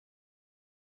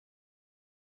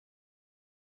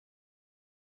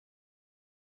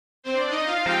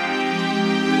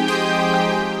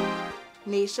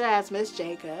Nisha as Miss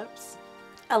Jacobs.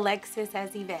 Alexis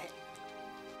as Yvette.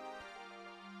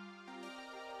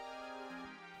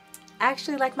 I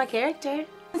actually like my character.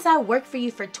 Since I worked for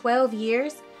you for 12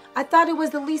 years, I thought it was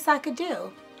the least I could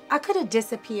do. I could have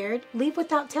disappeared, leave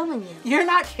without telling you. You're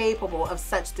not capable of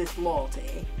such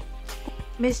disloyalty.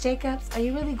 Miss Jacobs, are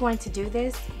you really going to do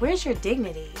this? Where's your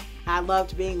dignity? I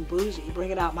loved being bougie,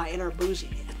 bringing out my inner bougie.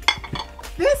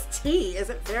 This tea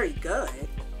isn't very good.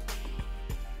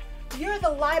 You're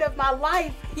the light of my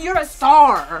life. You're a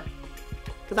star.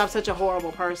 Because I'm such a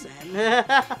horrible person.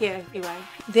 Yeah, you're right.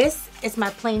 This is my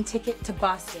plane ticket to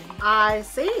Boston. I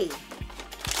see.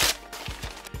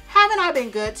 Haven't I been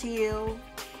good to you?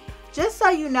 Just so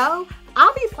you know,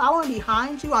 I'll be following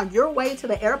behind you on your way to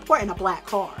the airport in a black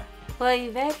car. Well,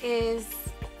 Yvette is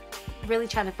really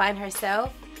trying to find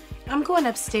herself. I'm going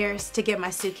upstairs to get my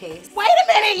suitcase. Wait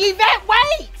a minute, Yvette,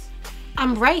 wait!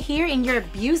 I'm right here and you're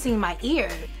abusing my ear.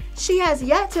 She has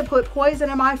yet to put poison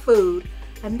in my food,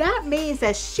 and that means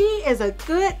that she is a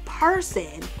good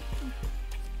person.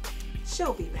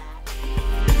 She'll be back.